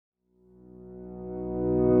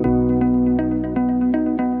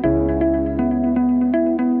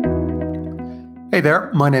Hey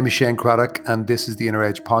there, my name is Shane Craddock, and this is the Inner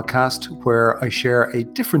Edge podcast, where I share a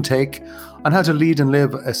different take on how to lead and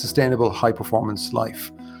live a sustainable, high performance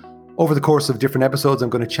life. Over the course of different episodes, I'm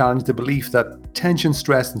going to challenge the belief that tension,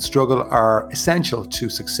 stress, and struggle are essential to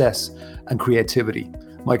success and creativity.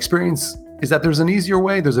 My experience is that there's an easier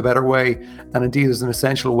way, there's a better way, and indeed there's an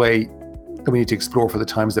essential way that we need to explore for the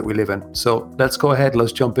times that we live in. So let's go ahead,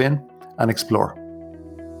 let's jump in and explore.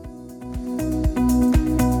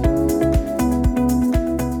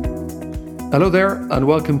 Hello there, and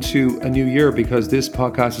welcome to a new year, because this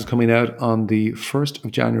podcast is coming out on the 1st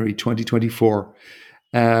of January 2024.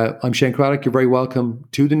 I'm Shane Craddock. You're very welcome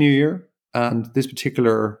to the new year, and this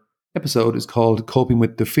particular episode is called Coping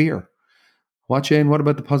with the Fear. What, Shane? What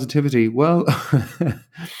about the positivity? Well,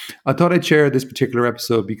 I thought I'd share this particular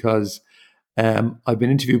episode because I've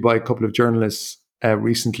been interviewed by a couple of journalists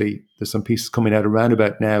recently. There's some pieces coming out around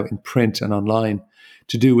about now in print and online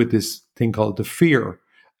to do with this thing called the fear.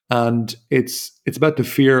 And it's about the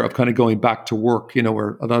fear of kind of going back to work,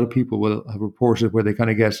 where a lot of people will have reported where they kind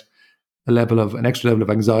of get an extra level of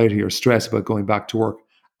anxiety or stress about going back to work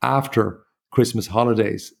after Christmas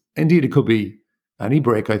holidays. Indeed, it could be any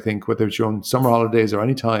break, I think, whether it's your own summer holidays or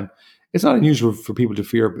any time. It's not unusual for people to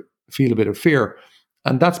feel a bit of fear.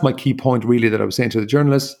 And that's my key point, really, that I was saying to the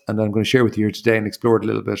journalists, and I'm going to share with you here today and explore it a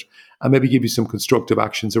little bit, and maybe give you some constructive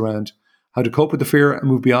actions around how to cope with the fear and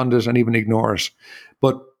move beyond it and even ignore it.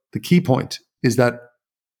 But the key point is that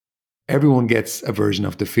everyone gets a version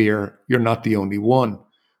of the fear. You're not the only one.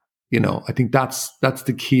 I think that's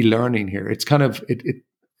the key learning here. It's kind of,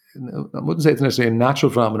 I wouldn't say it's necessarily a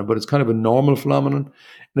natural phenomenon, but it's kind of a normal phenomenon.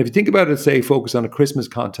 And if you think about it, say, focus on a Christmas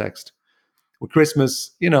context. With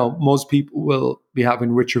Christmas, most people will be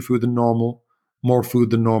having richer food than normal, more food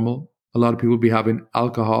than normal. A lot of people will be having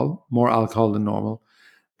more alcohol than normal.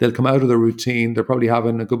 They'll come out of their routine. They're probably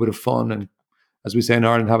having a good bit of fun and, as we say in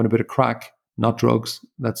Ireland, having a bit of crack, not drugs.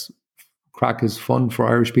 Crack is fun for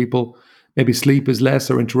Irish people. Maybe sleep is less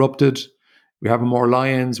or interrupted. We're having more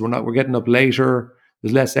lions. We're getting up later.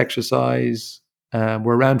 There's less exercise.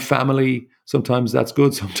 We're around family. Sometimes that's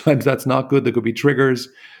good. Sometimes that's not good. There could be triggers.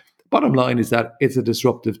 Bottom line is that it's a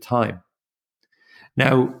disruptive time.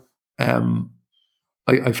 Now,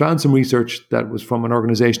 I found some research that was from an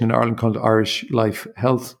organization in Ireland called Irish Life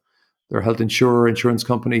Health. They're a health insurance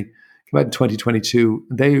company. Came out in 2022.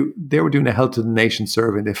 They were doing a Health of the Nation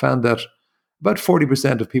survey, and they found that about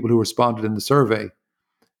 40% of people who responded in the survey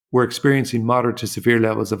were experiencing moderate to severe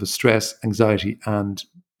levels of stress, anxiety, and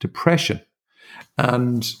depression.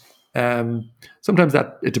 And sometimes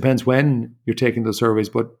that it depends when you're taking those surveys,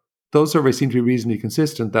 but those surveys seem to be reasonably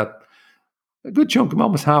consistent that a good chunk,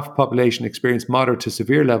 almost half the population, experienced moderate to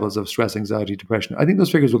severe levels of stress, anxiety, depression. I think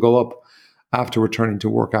those figures will go up after returning to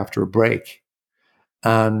work after a break.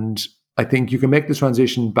 And I think you can make the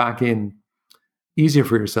transition back in easier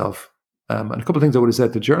for yourself. And a couple of things I would have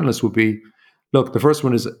said to journalists would be, look, the first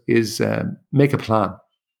one is make a plan.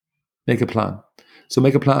 Make a plan. So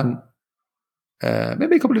make a plan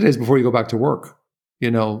maybe a couple of days before you go back to work,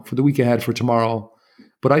 for the week ahead, for tomorrow.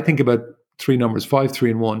 But I think about 3 numbers, 5,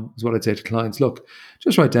 3, and 1 is what I'd say to clients. Look,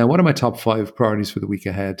 just write down what are my top 5 priorities for the week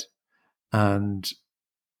ahead, and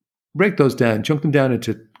break those down, chunk them down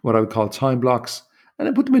into what I would call time blocks, and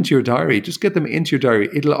then put them into your diary. Just get them into your diary.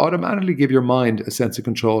 It'll automatically give your mind a sense of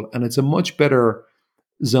control, and it's a much better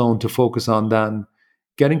zone to focus on than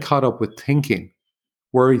getting caught up with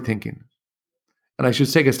worry thinking. And I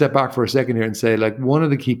should take a step back for a second here and say, one of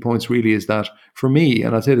the key points really is that for me,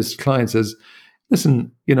 and I'll say this to clients, is,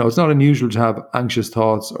 listen, it's not unusual to have anxious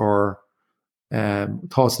thoughts or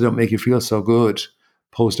thoughts that don't make you feel so good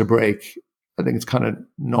post a break. I think it's kind of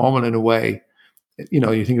normal in a way.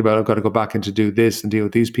 You think about, I've got to go back and to do this and deal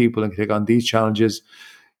with these people and take on these challenges.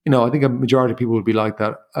 I think a majority of people will be like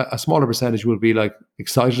that. A smaller percentage will be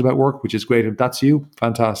excited about work, which is great. If that's you,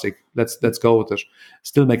 fantastic. Let's go with it.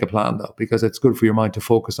 Still make a plan though, because it's good for your mind to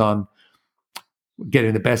focus on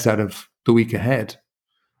getting the best out of the week ahead,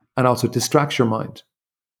 and also distract your mind.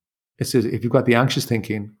 It says if you've got the anxious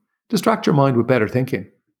thinking, distract your mind with better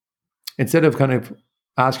thinking. Instead of kind of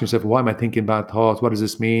asking yourself, why am I thinking bad thoughts? What does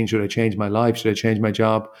this mean? Should I change my life? Should I change my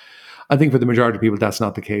job? I think for the majority of people, that's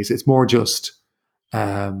not the case. It's more just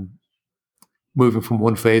moving from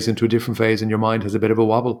one phase into a different phase, and your mind has a bit of a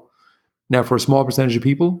wobble. Now, for a small percentage of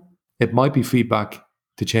people, it might be feedback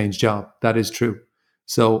to change job. That is true.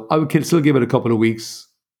 So I would still give it a couple of weeks,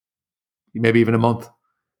 maybe even a month.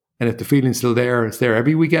 And if the feeling's still there, it's there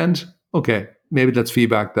every weekend, okay, maybe that's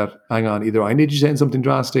feedback that, hang on, either I need to change something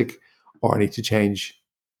drastic or I need to change,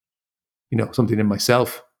 something in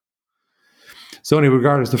myself. So anyway,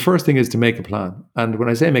 regardless, the first thing is to make a plan. And when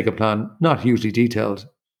I say make a plan, not hugely detailed.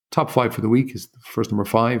 Top 5 for the week is the first number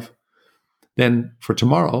 5. Then for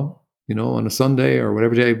tomorrow, on a Sunday or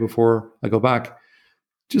whatever day before I go back,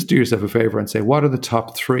 just do yourself a favor and say, what are the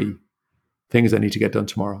top 3 things I need to get done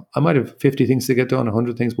tomorrow? I might have 50 things to get done,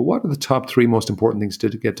 100 things, but what are the top 3 most important things to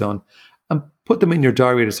get done? And put them in your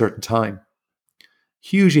diary at a certain time.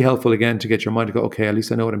 Hugely helpful, again, to get your mind to go, okay, at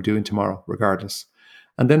least I know what I'm doing tomorrow, regardless.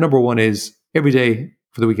 And then number 1 is every day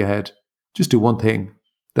for the week ahead, just do one thing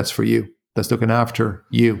that's for you, that's looking after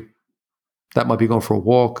you. That might be going for a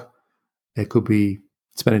walk. It could be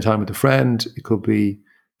spending time with a friend. It could be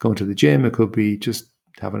going to the gym. It could be just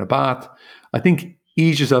having a bath. I think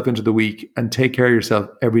ease yourself into the week and take care of yourself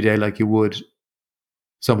every day like you would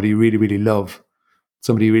somebody you really, really love,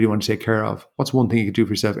 somebody you really want to take care of. What's one thing you could do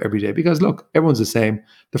for yourself every day? Because look, everyone's the same.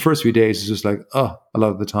 The first few days is just like, a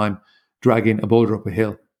lot of the time, dragging a boulder up a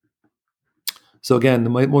hill. So again, the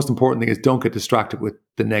most important thing is don't get distracted with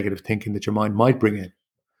the negative thinking that your mind might bring in.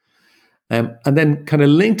 And then kind of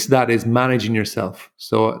linked to that is managing yourself.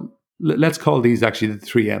 So let's call these actually the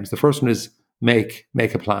 3 M's. The first one is make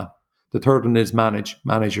a plan. The third one is manage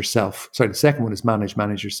yourself. Sorry, the second one is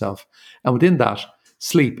manage yourself. And within that,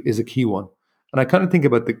 sleep is a key one. And I kind of think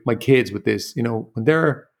about my kids with this, when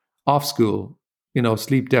they're off school,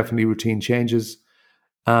 sleep definitely routine changes.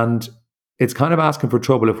 And it's kind of asking for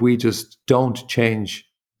trouble if we just don't change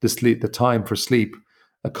the time for sleep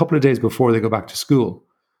a couple of days before they go back to school.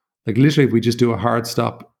 Like literally, if we just do a hard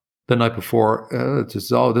stop the night before,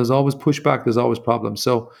 there's always pushback, there's always problems.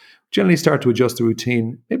 So generally start to adjust the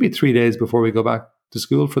routine maybe 3 days before we go back to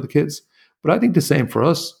school for the kids. But I think the same for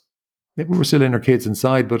us. Maybe we're still in our kids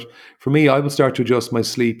inside, but for me, I will start to adjust my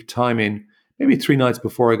sleep timing maybe 3 nights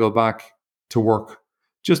before I go back to work,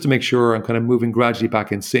 just to make sure I'm kind of moving gradually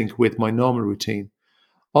back in sync with my normal routine.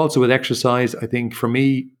 Also with exercise, I think for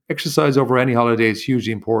me, exercise over any holiday is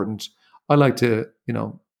hugely important. I like to,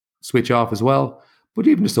 switch off as well, but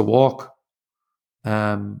even just a walk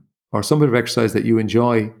or some bit of exercise that you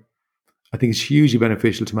enjoy, I think is hugely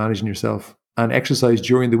beneficial to managing yourself, and exercise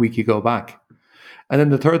during the week you go back. And then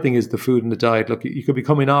the third thing is the food and the diet. Look, you could be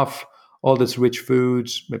coming off all this rich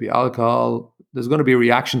food, maybe alcohol. There's going to be a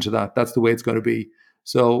reaction to that. That's the way it's going to be.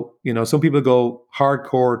 So, some people go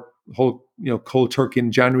hardcore, whole, cold turkey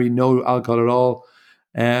in January, no alcohol at all.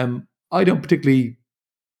 I don't particularly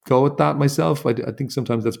go with that myself. I think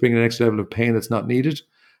sometimes that's bringing an extra level of pain that's not needed.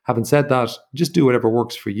 Having said that, just do whatever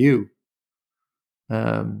works for you.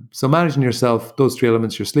 So managing yourself, those 3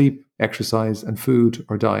 elements, your sleep, exercise, and food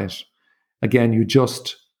or diet. Again, you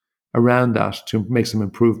adjust around that to make some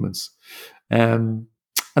improvements. And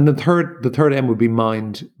the third M would be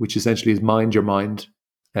mind, which essentially is mind your mind.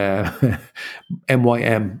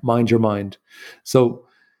 MYM, mind your mind. So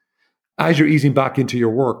as you're easing back into your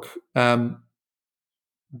work, calm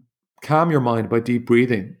your mind by deep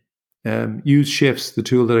breathing. Use Shifts, the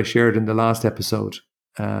tool that I shared in the last episode,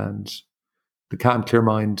 and the Calm Clear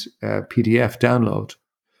Mind PDF download.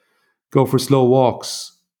 Go for slow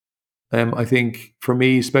walks. I think for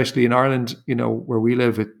me, especially in Ireland, where we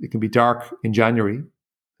live, it can be dark in January,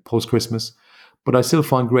 post-Christmas, but I still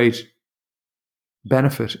find great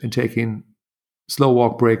benefit in taking slow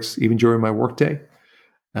walk breaks even during my workday.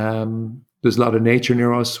 There's a lot of nature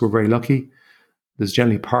near us. We're very lucky. There's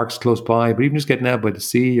generally parks close by, but even just getting out by the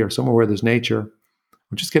sea or somewhere where there's nature,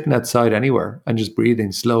 or just getting outside anywhere and just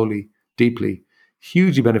breathing slowly, deeply,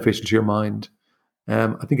 hugely beneficial to your mind.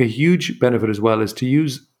 I think a huge benefit as well is to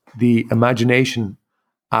use the imagination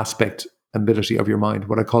aspect ability of your mind,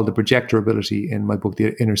 what I call the projector ability in my book,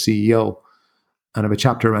 The Inner CEO. And I have a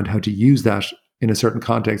chapter around how to use that in a certain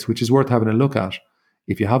context, which is worth having a look at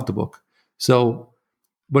if you have the book. So,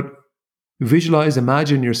 but visualize,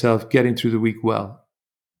 imagine yourself getting through the week well.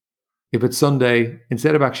 If it's Sunday,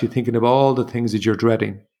 instead of actually thinking of all the things that you're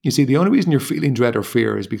dreading, you see, the only reason you're feeling dread or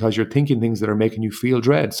fear is because you're thinking things that are making you feel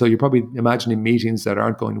dread. So you're probably imagining meetings that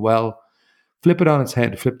aren't going well. Flip it on its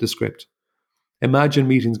head, flip the script. Imagine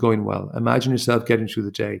meetings going well. Imagine yourself getting through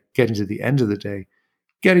the day, getting to the end of the day,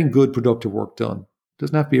 getting good, productive work done. It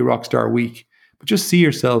doesn't have to be a rock star week, but just see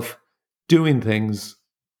yourself doing things,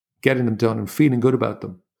 getting them done and feeling good about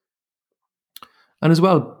them. And as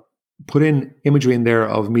well, put in imagery in there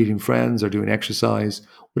of meeting friends or doing exercise,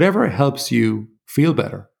 whatever helps you feel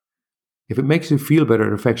better. If it makes you feel better,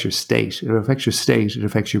 it affects your state. It affects your state, it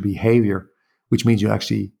affects your behavior, which means you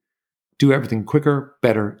actually do everything quicker,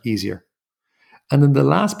 better, easier. And then the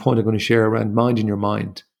last point I'm going to share around minding your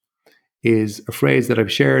mind is a phrase that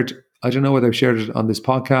I've shared. I don't know whether I've shared it on this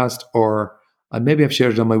podcast or maybe I've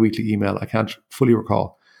shared it on my weekly email. I can't fully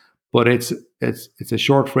recall. But it's a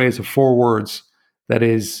short phrase of 4 words, that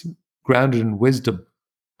is grounded in wisdom.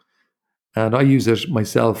 And I use it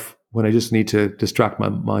myself when I just need to distract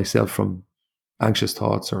myself from anxious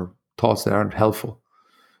thoughts or thoughts that aren't helpful.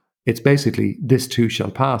 It's basically, this too shall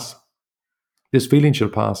pass. This feeling shall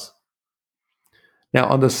pass. Now,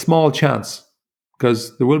 on the small chance,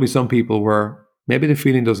 because there will be some people where maybe the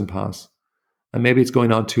feeling doesn't pass and maybe it's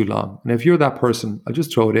going on too long. And if you're that person, I'll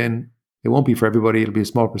just throw it in. It won't be for everybody. It'll be a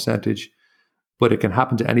small percentage, but it can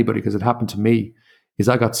happen to anybody because it happened to me. Is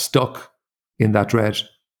I got stuck in that dread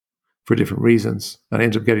for different reasons and I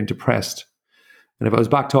ended up getting depressed. And if I was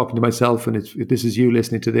back talking to myself, and if this is you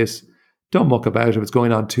listening to this, don't muck about if it's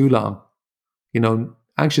going on too long.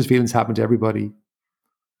 Anxious feelings happen to everybody.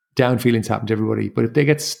 Down feelings happen to everybody. But if they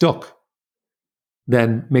get stuck,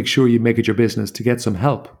 then make sure you make it your business to get some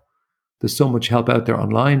help. There's so much help out there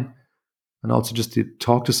online, and also just to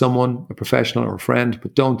talk to someone, a professional or a friend,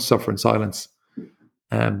 but don't suffer in silence.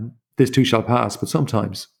 This too shall pass, but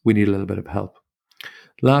sometimes we need a little bit of help.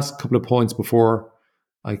 Last couple of points before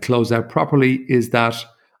I close out properly is that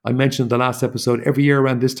I mentioned in the last episode, every year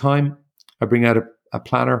around this time, I bring out a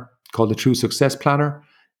planner called the True Success Planner.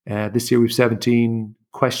 This year we've 17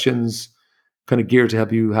 questions kind of geared to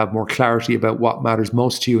help you have more clarity about what matters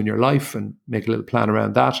most to you in your life and make a little plan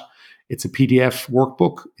around that. It's a PDF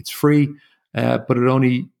workbook. It's free, but you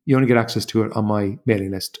only get access to it on my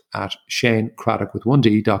mailing list at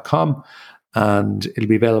ShaneCraddock.com. And it'll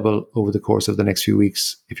be available over the course of the next few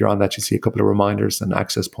weeks. If you're on that, you'll see a couple of reminders and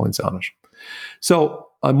access points on it. So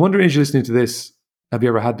I'm wondering, as you're listening to this, have you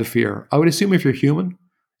ever had the fear? I would assume if you're human,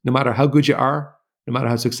 no matter how good you are, no matter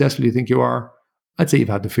how successful you think you are, I'd say you've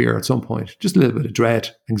had the fear at some point. Just a little bit of dread,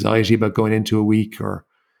 anxiety about going into a week or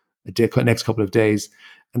next couple of days.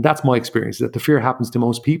 And that's my experience, that the fear happens to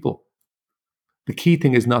most people. The key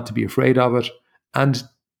thing is not to be afraid of it and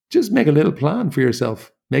just make a little plan for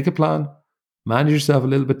yourself. Make a plan, manage yourself a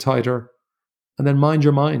little bit tighter, and then mind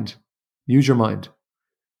your mind. Use your mind.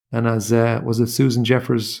 And as was it Susan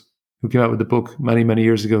Jeffers, who came out with the book many, many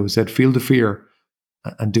years ago, who said, feel the fear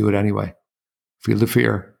and do it anyway. Feel the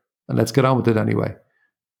fear and let's get on with it anyway.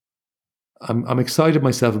 I'm excited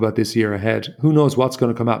myself about this year ahead. Who knows what's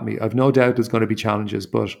going to come at me? I've no doubt there's going to be challenges,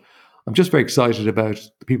 but I'm just very excited about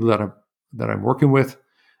the people that I'm working with.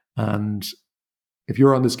 And if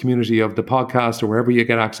you're on this community of the podcast or wherever you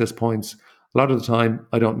get access points, a lot of the time,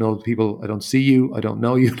 I don't know people. I don't see you. I don't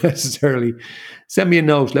know you necessarily. Send me a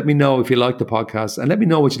note. Let me know if you like the podcast and let me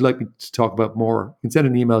know what you'd like me to talk about more. You can send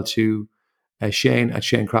an email to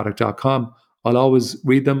Shane@ShaneCraddock.com. I'll always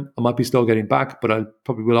read them. I might be still getting back, but I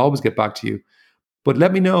probably will always get back to you. But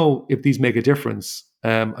let me know if these make a difference.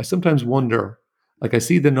 I sometimes wonder, like I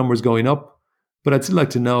see the numbers going up, but I'd still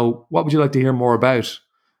like to know, what would you like to hear more about?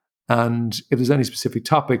 And if there's any specific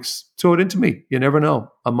topics, throw it into me. You never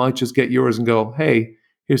know. I might just get yours and go, hey,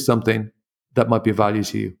 here's something that might be of value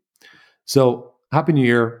to you. So Happy New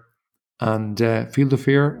Year, and feel the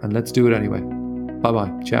fear and let's do it anyway.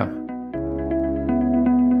 Bye-bye. Ciao.